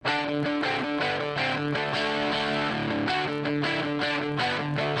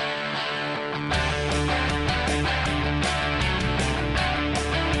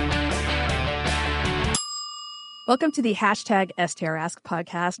Welcome to the hashtag STR Ask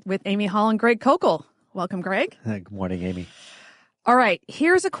podcast with Amy Hall and Greg Kokel. Welcome, Greg. Good morning, Amy. All right,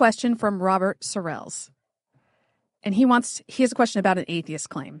 here's a question from Robert Sorrells. And he has a question about an atheist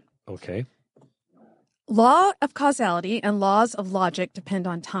claim. Okay. Law of causality and laws of logic depend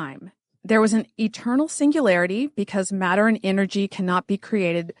on time. There was an eternal singularity because matter and energy cannot be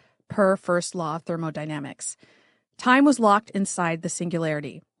created per first law of thermodynamics. Time was locked inside the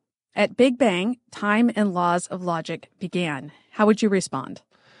singularity. At Big Bang, time and laws of logic began. How would you respond?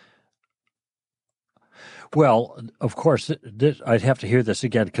 Well, of course, I'd have to hear this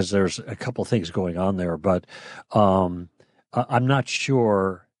again because there's a couple things going on there, but I'm not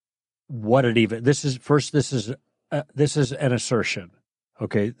sure what it even. This is an assertion.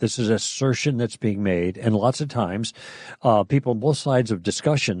 Okay, this is an assertion that's being made, and lots of times, people on both sides of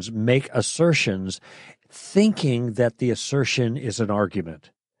discussions make assertions, thinking that the assertion is an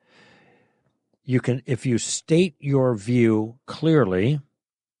argument. You can, if you state your view clearly,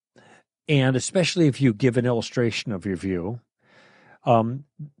 and especially if you give an illustration of your view,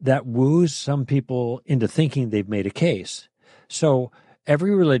 that woos some people into thinking they've made a case. So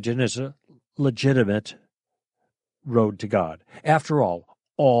every religion is a legitimate road to God. After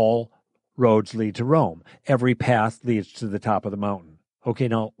all roads lead to Rome. Every path leads to the top of the mountain. Okay,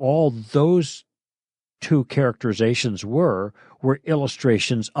 now all those two characterizations were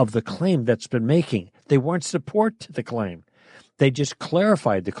illustrations of the claim that's been making. They weren't support to the claim. They just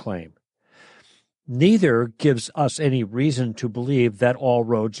clarified the claim. Neither gives us any reason to believe that all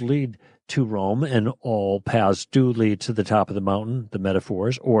roads lead to Rome and all paths do lead to the top of the mountain, the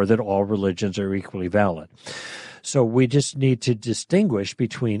metaphors, or that all religions are equally valid. So we just need to distinguish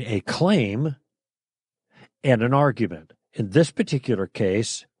between a claim and an argument. In this particular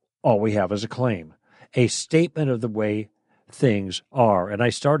case, all we have is a claim, a statement of the way things are. And I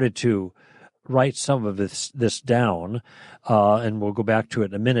started to write some of this down, and we'll go back to it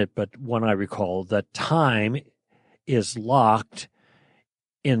in a minute, but when I recall that time is locked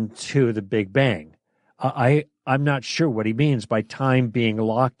into the Big Bang. I'm not sure what he means by time being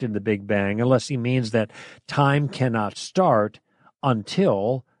locked in the Big Bang, unless he means that time cannot start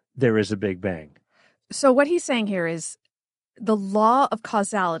until there is a Big Bang. So what he's saying here is the law of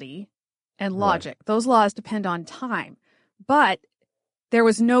causality and logic. Right. Those laws depend on time. But there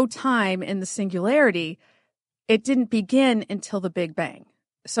was no time in the singularity. It didn't begin until the Big Bang.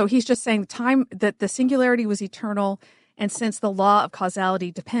 So he's just saying that the singularity was eternal. And since the law of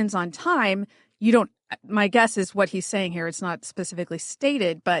causality depends on time, my guess is what he's saying here. It's not specifically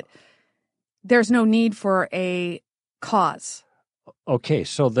stated, but there's no need for a cause. Okay,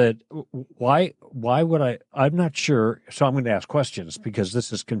 so why would I'm not sure, so I'm going to ask questions because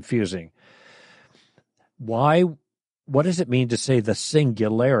this is confusing. What does it mean to say the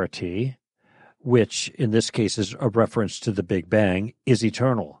singularity, which in this case is a reference to the Big Bang, is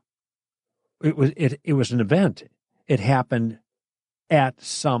eternal? It was an event. It happened at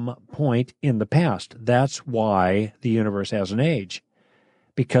some point in the past. That's why the universe has an age,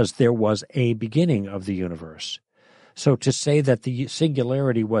 because there was a beginning of the universe. So to say that the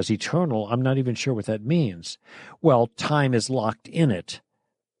singularity was eternal, I'm not even sure what that means. Well, time is locked in it.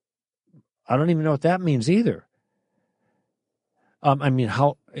 I don't even know what that means either.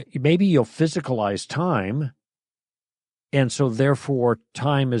 How maybe you'll physicalize time, and so therefore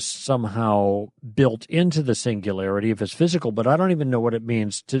time is somehow built into the singularity if it's physical, but I don't even know what it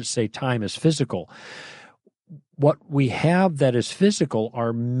means to say time is physical. What we have that is physical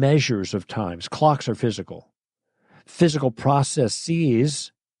are measures of times. Clocks are physical. Physical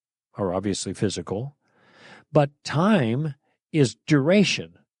processes are obviously physical, but time is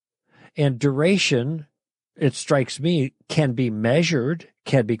duration. And duration, it strikes me, can be measured,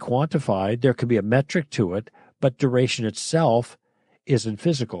 can be quantified. There could be a metric to it, but duration itself isn't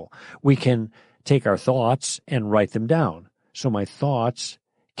physical. We can take our thoughts and write them down. So my thoughts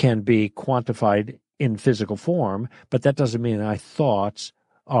can be quantified in physical form, but that doesn't mean my thoughts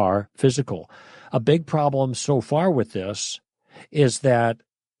are physical. A big problem so far with this is that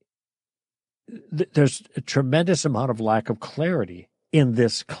there's a tremendous amount of lack of clarity in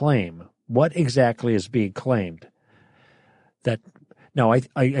this claim. What exactly is being claimed? Now,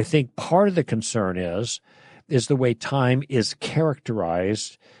 I think part of the concern is the way time is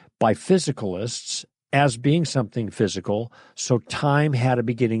characterized by physicalists as being something physical. So time had a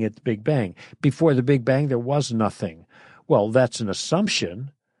beginning at the Big Bang. Before the Big Bang, there was nothing. Well, that's an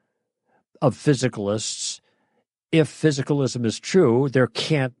assumption of physicalists. If physicalism is true, there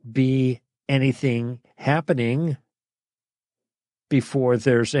can't be anything happening before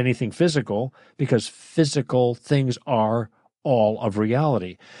there's anything physical, because physical things are all of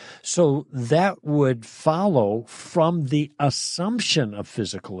reality. So that would follow from the assumption of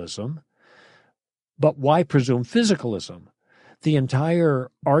physicalism, but why presume physicalism? The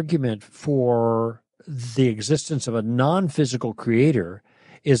entire argument for the existence of a non-physical creator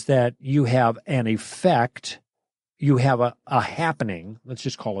is that you have an effect, you have a happening, let's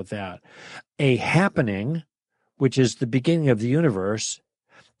just call it that, a happening, which is the beginning of the universe,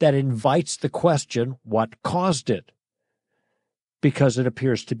 that invites the question, what caused it? Because it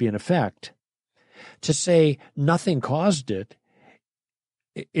appears to be an effect. To say nothing caused it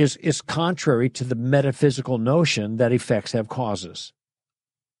is contrary to the metaphysical notion that effects have causes.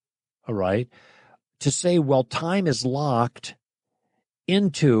 All right? To say, well, time is locked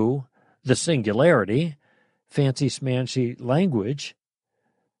into the singularity, fancy smancy language,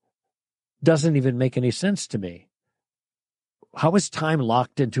 doesn't even make any sense to me. How is time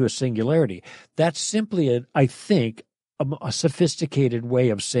locked into a singularity? That's simply, I think, a sophisticated way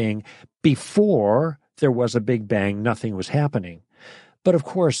of saying before there was a Big Bang, nothing was happening. But of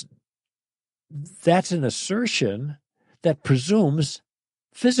course, that's an assertion that presumes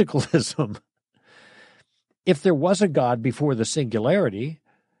physicalism. If there was a God before the singularity,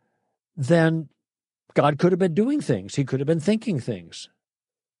 then God could have been doing things. He could have been thinking things.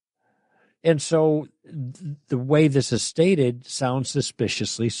 And so the way this is stated sounds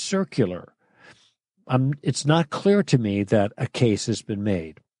suspiciously circular. It's not clear to me that a case has been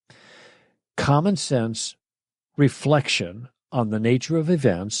made. Common sense reflection on the nature of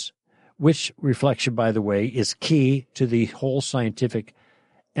events, which reflection, by the way, is key to the whole scientific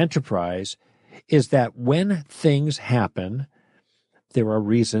enterprise, is that when things happen, there are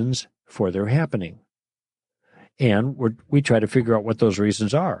reasons for their happening. And we try to figure out what those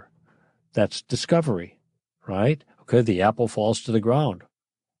reasons are. That's discovery, right? Okay, the apple falls to the ground.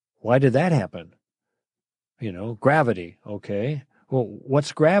 Why did that happen? Gravity, okay. Well,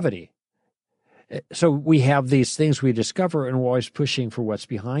 what's gravity? So we have these things we discover, and we're always pushing for what's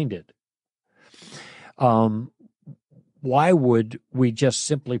behind it. Why would we just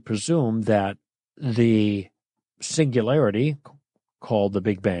simply presume that the singularity, called the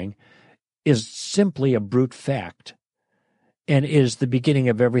Big Bang, is simply a brute fact and is the beginning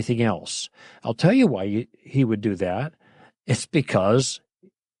of everything else? I'll tell you why he would do that. It's because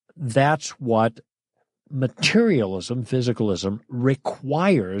that's what materialism, physicalism,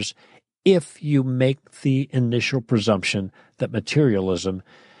 requires if you make the initial presumption that materialism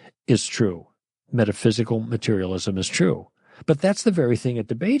is true. Metaphysical materialism is true. But that's the very thing at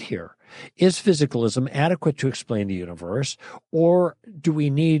debate here. Is physicalism adequate to explain the universe, or do we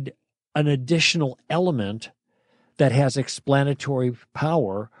need an additional element that has explanatory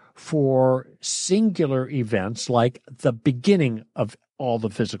power for singular events like the beginning of all the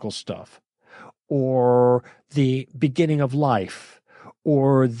physical stuff, or the beginning of life,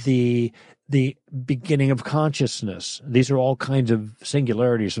 or the beginning of consciousness? These are all kinds of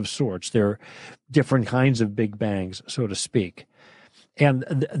singularities of sorts. They're different kinds of Big Bangs, so to speak.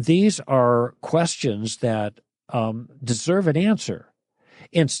 And these are questions that deserve an answer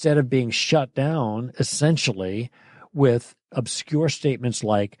instead of being shut down essentially with obscure statements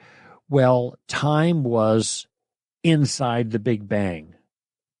like, well, time was inside the Big Bang,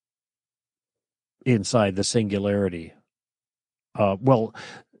 inside the singularity. Well,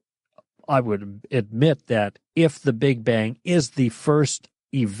 I would admit that if the Big Bang is the first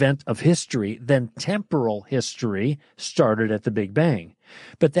event of history, then temporal history started at the Big Bang.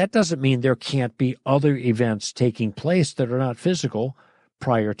 But that doesn't mean there can't be other events taking place that are not physical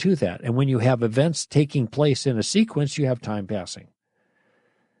prior to that. And when you have events taking place in a sequence, you have time passing.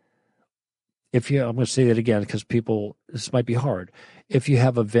 I'm going to say that again because this might be hard. If you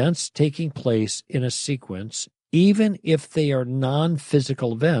have events taking place in a sequence, even if they are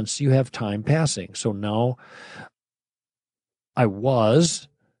non-physical events, you have time passing. So now I was,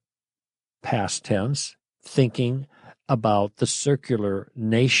 past tense, thinking about the circular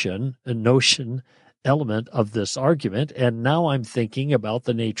notion element of this argument, and now I'm thinking about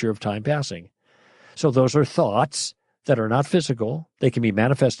the nature of time passing. So those are thoughts that are not physical. They can be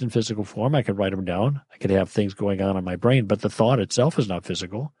manifest in physical form. I could write them down. I could have things going on in my brain, but the thought itself is not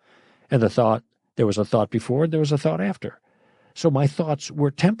physical. And there was a thought before, there was a thought after. So my thoughts were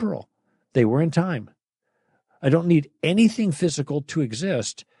temporal. They were in time. I don't need anything physical to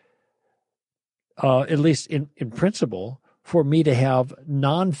exist, at least in principle, for me to have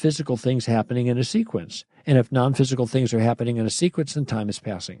non-physical things happening in a sequence. And if non-physical things are happening in a sequence, then time is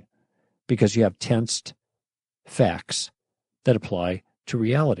passing because you have tensed facts that apply to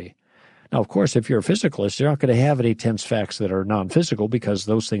reality. Now, of course, if you're a physicalist, you're not going to have any tense facts that are non-physical because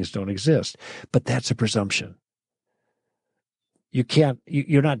those things don't exist. But that's a presumption.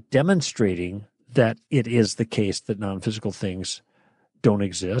 you're not demonstrating that it is the case that non-physical things don't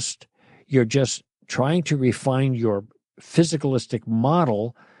exist. You're just trying to refine your physicalistic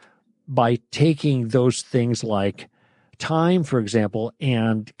model by taking those things like time, for example,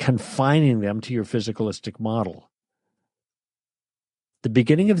 and confining them to your physicalistic model. The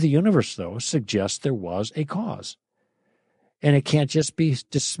beginning of the universe, though, suggests there was a cause. And it can't just be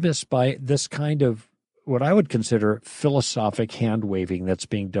dismissed by this kind of what I would consider philosophic hand-waving that's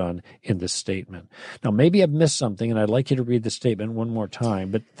being done in this statement. Now, maybe I've missed something, and I'd like you to read the statement one more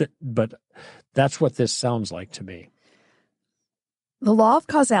time, but that's what this sounds like to me. The law of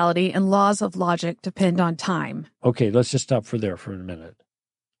causality and laws of logic depend on time. Okay, let's just stop there for a minute.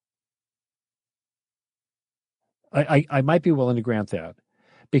 I might be willing to grant that,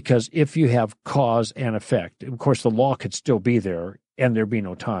 because if you have cause and effect, of course, the law could still be there and there'd be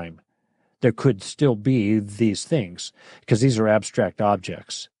no time. There could still be these things because these are abstract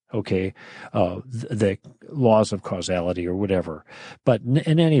objects, okay, the laws of causality or whatever. But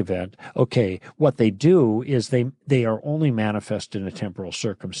in any event, okay, what they do is they are only manifest in a temporal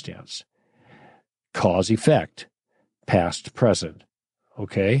circumstance. Cause, effect, past, present.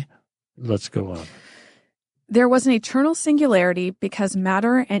 Okay, let's go on. There was an eternal singularity because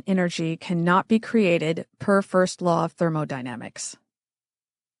matter and energy cannot be created per first law of thermodynamics.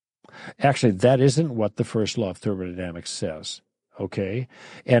 Actually, that isn't what the first law of thermodynamics says, okay?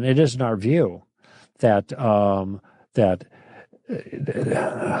 And it isn't our view that well,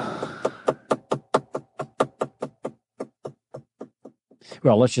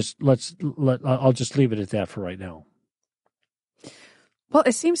 I'll just leave it at that for right now. Well,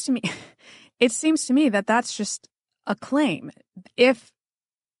 it seems to me that that's just a claim. If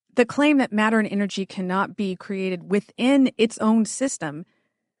the claim that matter and energy cannot be created within its own system,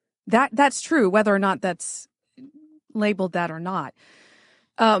 that's true, whether or not that's labeled that or not.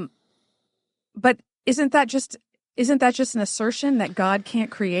 But isn't that just an assertion that God can't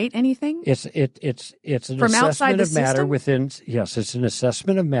create anything? It's an from assessment of matter within. Yes, it's an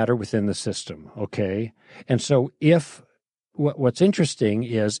assessment of matter within the system. Okay, and so what's interesting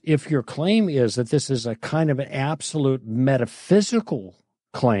is if your claim is that this is a kind of an absolute metaphysical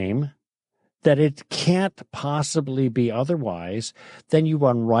claim, that it can't possibly be otherwise, then you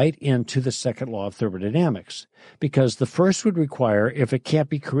run right into the second law of thermodynamics. Because the first would require, if it can't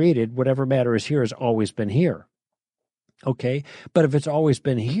be created, whatever matter is here has always been here. Okay? But if it's always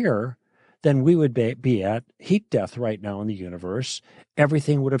been here, then we would be at heat death right now in the universe.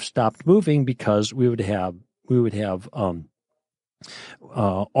 Everything would have stopped moving because we would have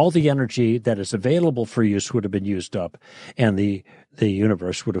all the energy that is available for use would have been used up, and the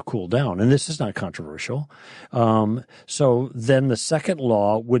universe would have cooled down. And this is not controversial. So then the second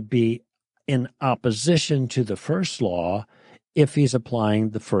law would be in opposition to the first law if he's applying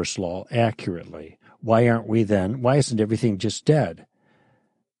the first law accurately. Why isn't everything just dead?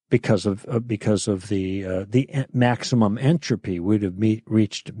 Because of the maximum entropy. We'd have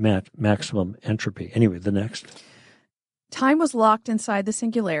reached maximum entropy. Anyway, the next. Time was locked inside the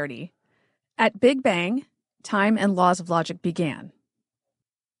singularity. At Big Bang, time and laws of logic began.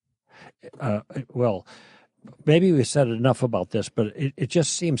 Well, maybe we said enough about this, but it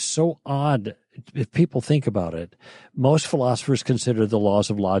just seems so odd if people think about it. Most philosophers consider the laws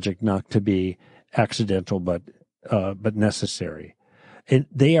of logic not to be accidental, but necessary. And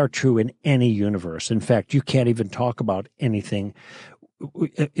they are true in any universe. In fact, you can't even talk about anything.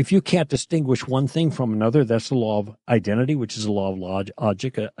 If you can't distinguish one thing from another, that's the law of identity, which is the law of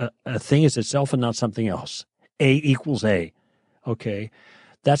logic. A thing is itself and not something else. A equals A. Okay?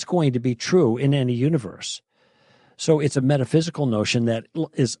 That's going to be true in any universe. So it's a metaphysical notion that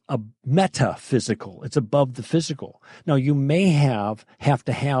is a metaphysical. It's above the physical. Now, you may have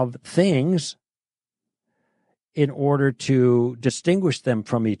to have things in order to distinguish them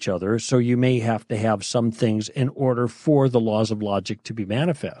from each other. So you may have to have some things in order for the laws of logic to be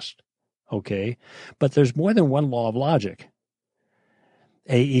manifest. Okay? But there's more than one law of logic.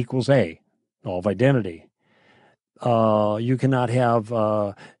 A equals A, law of identity. You cannot have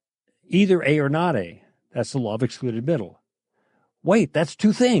either A or not A. That's the law of excluded middle. Wait, that's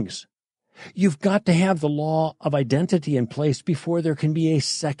two things. You've got to have the law of identity in place before there can be a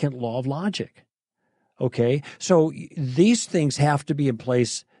second law of logic. Okay, so these things have to be in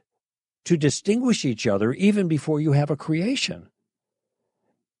place to distinguish each other even before you have a creation.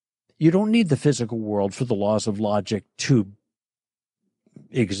 You don't need the physical world for the laws of logic to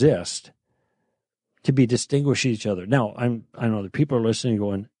exist, to be distinguished each other. Now, I know that people are listening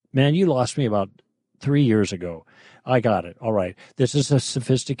going, man, you lost me about 3 years ago. I got it. All right. This is a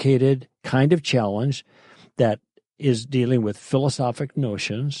sophisticated kind of challenge that is dealing with philosophic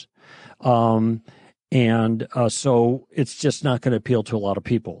notions. So it's just not going to appeal to a lot of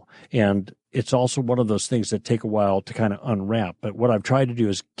people. And it's also one of those things that take a while to kind of unwrap. But what I've tried to do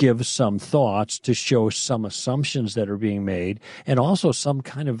is give some thoughts to show some assumptions that are being made, and also some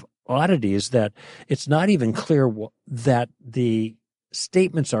kind of oddities that it's not even clear that the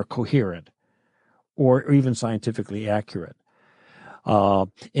statements are coherent or even scientifically accurate.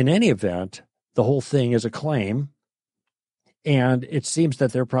 In any event, the whole thing is a claim, and it seems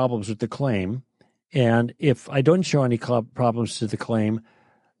that there are problems with the claim. And if I don't show any problems to the claim,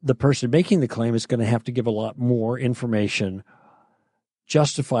 the person making the claim is going to have to give a lot more information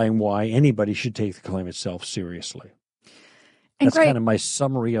justifying why anybody should take the claim itself seriously. And that's kind of my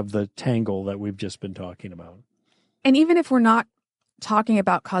summary of the tangle that we've just been talking about. And even if we're not talking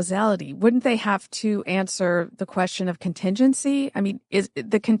about causality, wouldn't they have to answer the question of contingency? I mean, is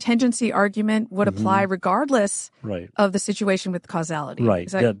the contingency argument would apply regardless of the situation with causality? Right.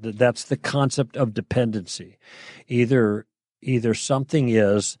 That's the concept of dependency. Either something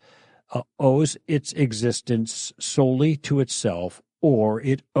owes its existence solely to itself, or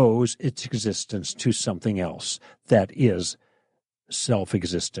it owes its existence to something else that is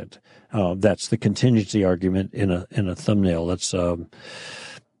self-existent. That's the contingency argument in a thumbnail. That's there's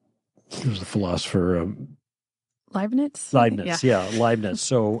the philosopher Leibniz. Leibniz.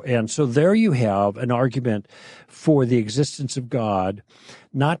 So there you have an argument for the existence of God,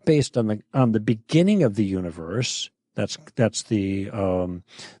 not based on the beginning of the universe. That's the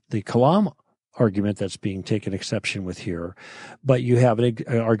Kalam argument that's being taken exception with here, but you have an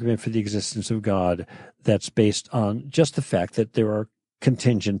argument for the existence of God that's based on just the fact that there are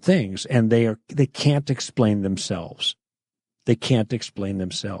contingent things, and they can't explain themselves. They can't explain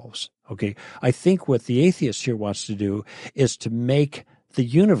themselves. Okay, I think what the atheist here wants to do is to make the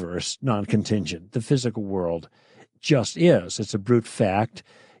universe non-contingent. The physical world just is. It's a brute fact,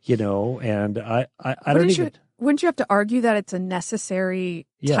 and I don't even. Wouldn't you have to argue that it's a necessary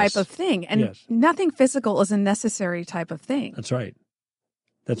type of thing? And nothing physical is a necessary type of thing. That's right.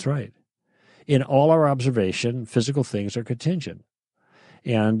 That's right. In all our observation, physical things are contingent.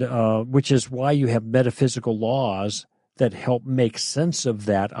 And which is why you have metaphysical laws that help make sense of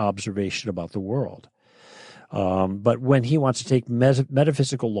that observation about the world. But when he wants to take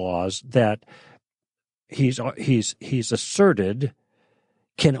metaphysical laws that he's asserted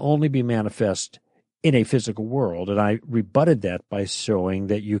can only be manifest in a physical world, and I rebutted that by showing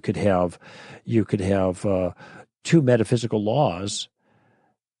that you could have two metaphysical laws.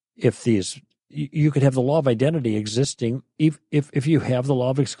 If you could have the law of identity existing if you have the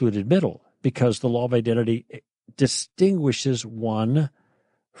law of excluded middle, because the law of identity distinguishes one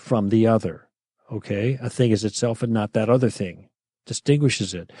from the other. Okay, a thing is itself and not that other thing,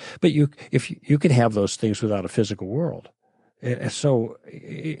 distinguishes it. But you could have those things without a physical world. So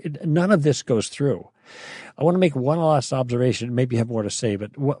none of this goes through. I want to make one last observation. Maybe you have more to say,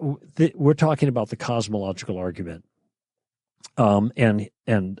 but we're talking about the cosmological argument,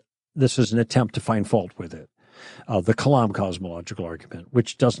 and this is an attempt to find fault with it. The Kalam cosmological argument,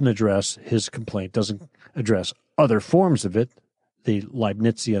 which doesn't address his complaint, doesn't address other forms of it, the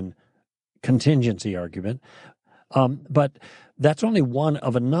Leibnizian contingency argument, but that's only one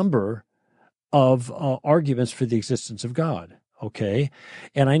of a number of arguments for the existence of God, okay?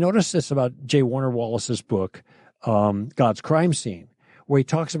 And I noticed this about J. Warner Wallace's book, God's Crime Scene, where he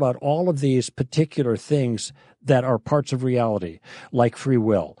talks about all of these particular things that are parts of reality, like free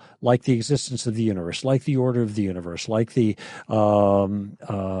will, like the existence of the universe, like the order of the universe, like the laws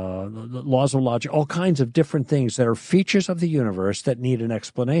of logic, all kinds of different things that are features of the universe that need an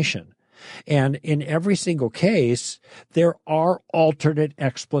explanation. And in every single case, there are alternate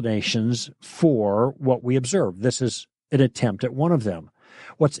explanations for what we observe. This is an attempt at one of them.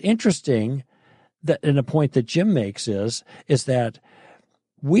 What's interesting, and a point that Jim makes is that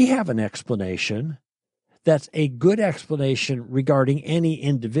we have an explanation that's a good explanation regarding any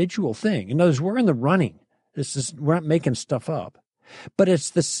individual thing. In other words, we're in the running. We're not making stuff up. But it's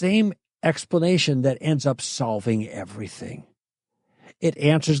the same explanation that ends up solving everything. It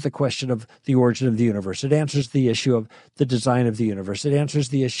answers the question of the origin of the universe. It answers the issue of the design of the universe. It answers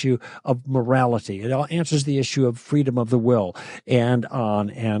the issue of morality. It answers the issue of freedom of the will, and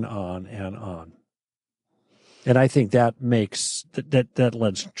on and on and on. And I think that makes that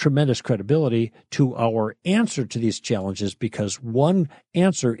lends tremendous credibility to our answer to these challenges, because one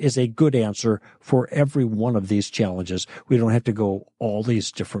answer is a good answer for every one of these challenges. We don't have to go all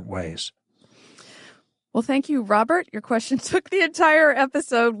these different ways. Well, thank you, Robert. Your question took the entire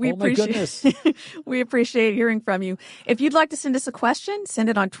episode. My goodness. We appreciate hearing from you. If you'd like to send us a question, send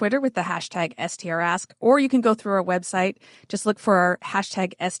it on Twitter with the hashtag STRask, or you can go through our website. Just look for our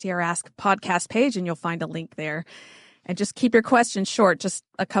hashtag STRask podcast page, and you'll find a link there. And just keep your questions short, just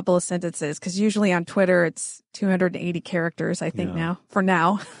a couple of sentences, because usually on Twitter it's 280 characters, I think, for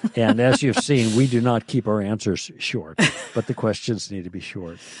now. And as you've seen, we do not keep our answers short, but the questions need to be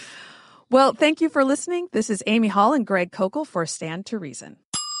short. Well, thank you for listening. This is Amy Hall and Greg Kokel for Stand to Reason.